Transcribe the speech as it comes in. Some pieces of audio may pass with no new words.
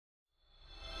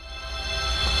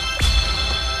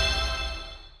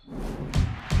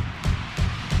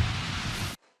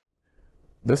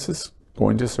This is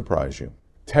going to surprise you.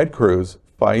 Ted Cruz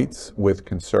fights with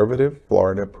conservative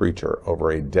Florida preacher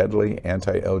over a deadly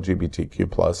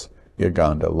anti-LGBTQ plus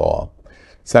Uganda law.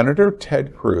 Senator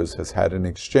Ted Cruz has had an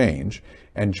exchange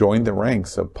and joined the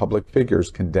ranks of public figures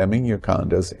condemning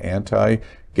Uganda's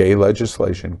anti-gay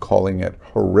legislation, calling it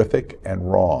horrific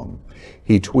and wrong.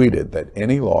 He tweeted that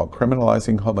any law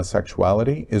criminalizing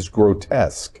homosexuality is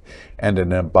grotesque and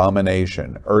an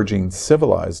abomination, urging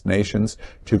civilized nations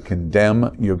to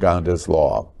condemn Uganda's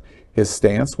law. His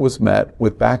stance was met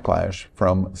with backlash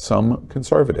from some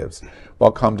conservatives.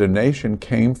 While condemnation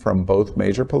came from both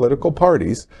major political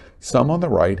parties, some on the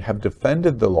right have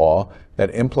defended the law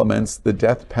that implements the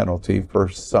death penalty for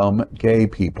some gay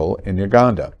people in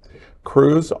Uganda.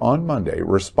 Cruz on Monday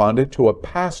responded to a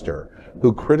pastor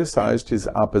who criticized his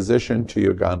opposition to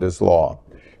Uganda's law.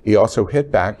 He also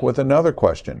hit back with another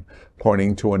question,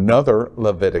 pointing to another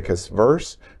Leviticus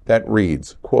verse that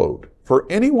reads, quote, "For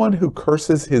anyone who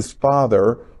curses his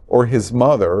father or his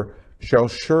mother shall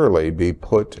surely be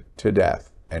put to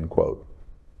death," end quote.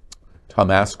 Tom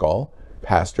Ascol,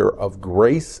 pastor of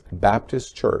Grace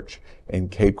Baptist Church in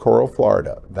Cape Coral,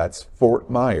 Florida, that's Fort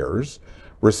Myers,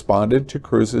 responded to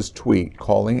Cruz's tweet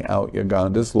calling out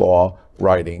Uganda's law,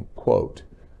 writing, quote,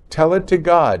 "Tell it to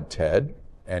God, Ted,"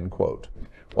 end quote,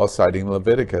 while citing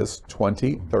Leviticus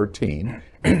 20:13,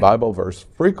 a Bible verse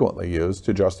frequently used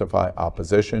to justify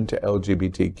opposition to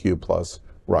LGBTQ plus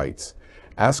rights.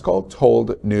 Ascol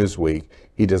told Newsweek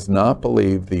he does not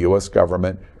believe the U.S.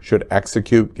 government should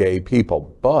execute gay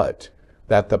people, but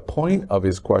that the point of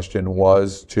his question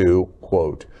was to,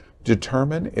 quote,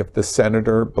 "determine if the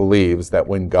senator believes that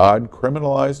when God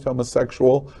criminalized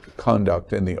homosexual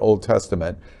conduct in the Old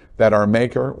Testament, that our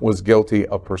Maker was guilty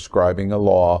of prescribing a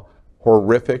law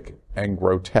horrific and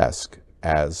grotesque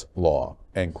as law,"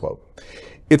 end quote.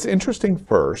 It's interesting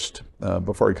first,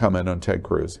 before I comment on Ted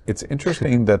Cruz, it's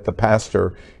interesting that the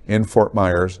pastor in Fort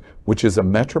Myers, which is a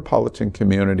metropolitan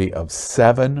community of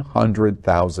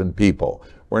 700,000 people,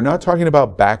 we're not talking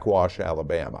about backwash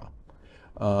Alabama.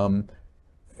 No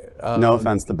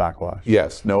offense to backwash.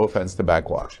 Yes, no offense to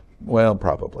backwash. Well,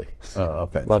 probably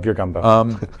offense. Love your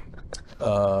gumbo.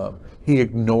 He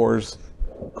ignores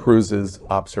Cruz's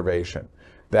observation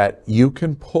that you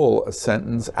can pull a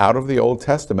sentence out of the Old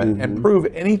Testament and prove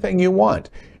anything you want,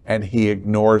 and he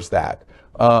ignores that.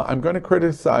 I'm going to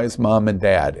criticize mom and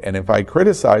dad, and if I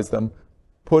criticize them,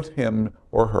 put him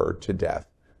or her to death.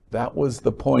 That was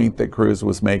the point that Cruz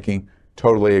was making,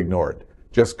 totally ignored.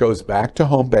 Just goes back to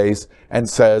home base and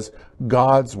says,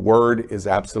 God's word is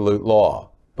absolute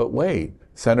law. But wait,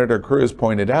 Senator Cruz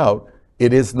pointed out,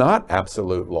 it is not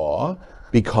absolute law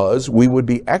because we would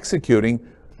be executing,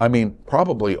 I mean,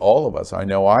 probably all of us, I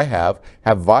know I have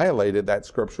violated that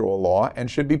scriptural law and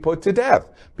should be put to death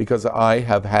because I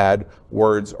have had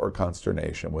words or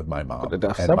consternation with my mom and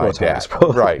my dad.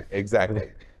 Right, exactly.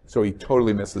 So he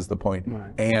totally misses the point.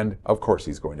 Right. And of course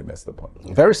he's going to miss the point.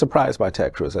 Very surprised by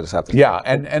Ted Cruz, I just have to say. Yeah,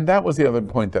 and that was the other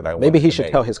point that I wanted Maybe he to should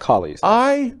make. tell his colleagues.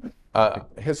 I,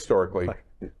 historically,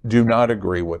 do not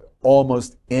agree with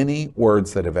almost any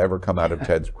words that have ever come out of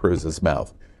Ted Cruz's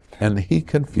mouth. And he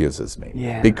confuses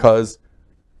me because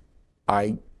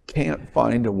I can't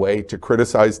find a way to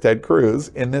criticize Ted Cruz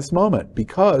in this moment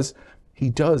because he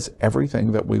does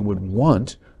everything that we would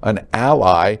want an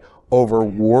ally over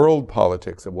world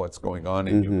politics of what's going on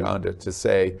in Uganda to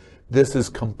say, this is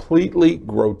completely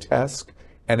grotesque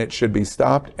and it should be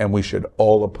stopped and we should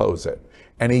all oppose it.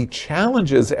 And he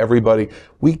challenges everybody.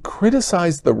 We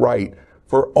criticize the right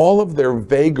for all of their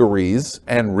vagaries,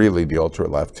 and really the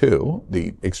ultra-left too,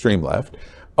 the extreme left,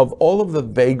 of all of the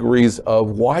vagaries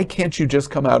of why can't you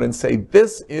just come out and say,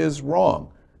 this is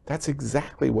wrong? That's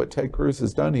exactly what Ted Cruz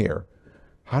has done here.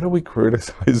 How do we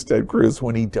criticize Ted Cruz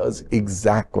when he does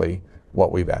exactly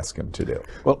what we've asked him to do?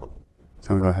 Well,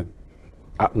 so go ahead.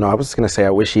 No, I was just going to say, I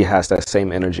wish he has that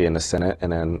same energy in the Senate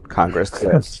and in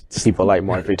Congress. People like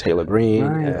Marjorie Taylor Greene,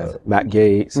 and Matt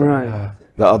Gaetz,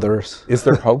 the others. Is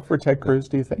there hope for Ted Cruz,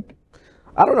 do you think?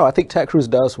 I don't know. I think Ted Cruz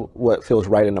does what feels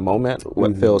right in the moment,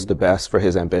 what feels the best for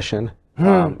his ambition.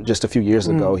 Just a few years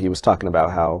ago, he was talking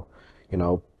about how,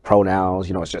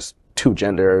 pronouns, it's just two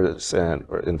genders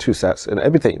and two sets and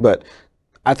everything. But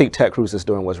I think Ted Cruz is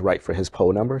doing what's right for his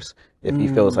poll numbers. If he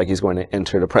feels like he's going to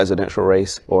enter the presidential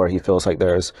race, or he feels like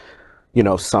there's,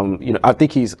 I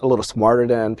think he's a little smarter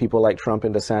than people like Trump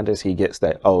and DeSantis. He gets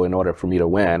that, in order for me to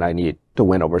win, I need to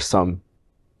win over some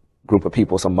group of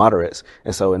people, some moderates.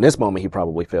 And so in this moment, he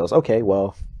probably feels, okay,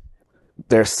 well,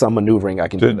 there's some maneuvering I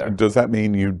can do there. Does that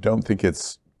mean you don't think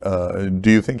it's,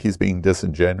 do you think he's being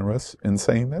disingenuous in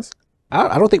saying this?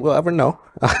 I don't think we'll ever know.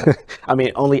 I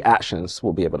mean, only actions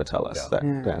will be able to tell us that.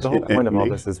 The whole point of all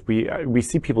this is we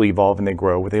see people evolve and they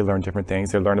grow, they learn different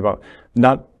things. They learn about,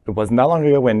 it wasn't that long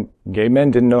ago when gay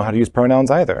men didn't know how to use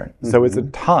pronouns either. So it's a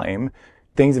time,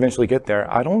 things eventually get there.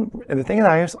 And the thing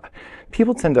that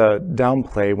people tend to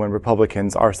downplay when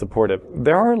Republicans are supportive.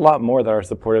 There are a lot more that are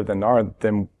supportive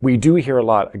than we do hear a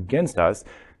lot against us.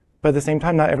 But at the same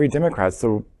time, not every Democrat's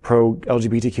so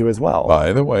pro-LGBTQ as well.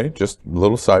 By the way, just a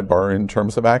little sidebar in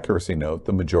terms of accuracy note,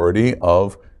 the majority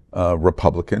of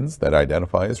Republicans that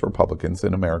identify as Republicans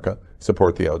in America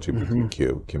support the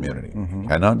LGBTQ community.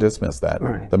 Cannot dismiss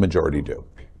that. The majority do.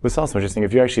 It's also interesting,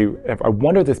 I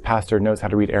wonder if this pastor knows how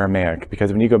to read Aramaic,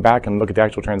 because when you go back and look at the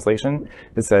actual translation,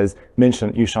 it says,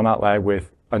 you shall not lie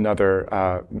with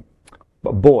another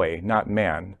boy, not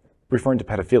man, referring to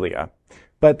pedophilia.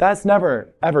 But that's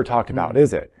never, ever talked about,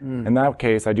 is it? In that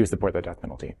case, I do support the death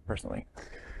penalty, personally.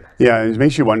 Yeah, it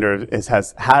makes you wonder,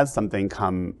 has something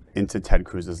come into Ted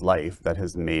Cruz's life that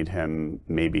has made him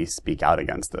maybe speak out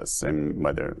against this? And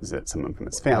whether is it someone from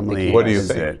his family? What do you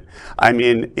think? I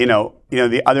mean,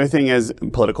 the other thing is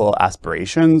political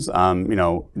aspirations.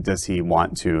 Does he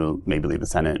want to maybe leave the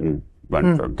Senate and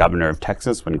run for governor of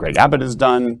Texas when Greg Abbott is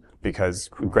done? Because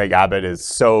Greg Abbott is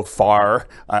so far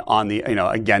on the,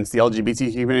 against the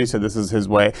LGBT community, so this is his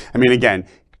way. I mean, again,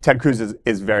 Ted Cruz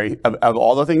is very, of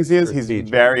all the things he is, he's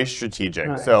very strategic.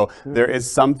 Right. So there is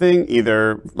something,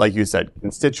 either, like you said,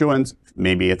 constituents,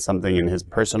 maybe it's something in his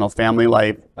personal family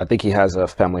life. I think he has a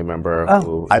family member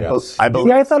who... I believe.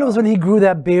 Yeah, I thought it was when he grew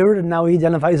that beard and now he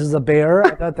identifies as a bear.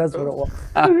 I thought that's what it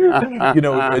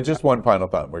was. Just one final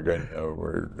thought. We're going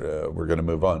to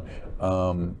move on.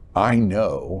 I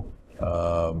know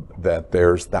that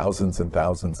there's thousands and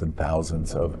thousands and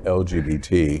thousands of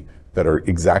LGBT that are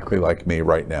exactly like me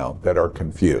right now, that are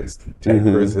confused. Ted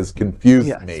Cruz has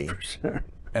confused me. For sure.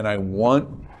 And I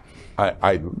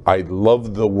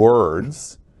love the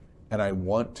words, and I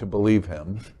want to believe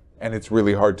him, and it's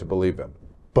really hard to believe him,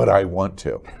 but I want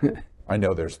to. I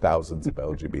know there's thousands of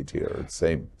LGBT or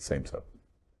same stuff.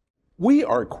 We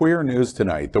are Queer News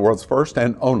Tonight, the world's first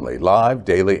and only live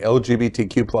daily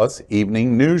LGBTQ+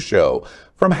 evening news show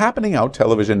from Happening Out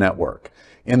Television Network.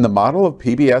 In the model of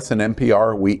PBS and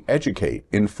NPR, we educate,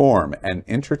 inform, and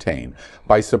entertain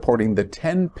by supporting the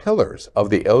 10 pillars of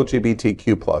the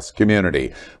LGBTQ+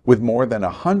 community, with more than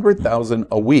 100,000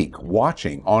 a week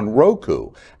watching on Roku,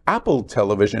 Apple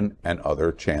Television, and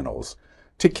other channels.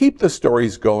 To keep the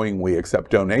stories going, we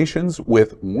accept donations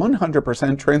with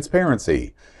 100%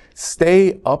 transparency.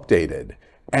 Stay updated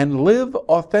and live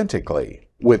authentically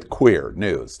with Queer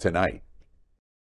News Tonight.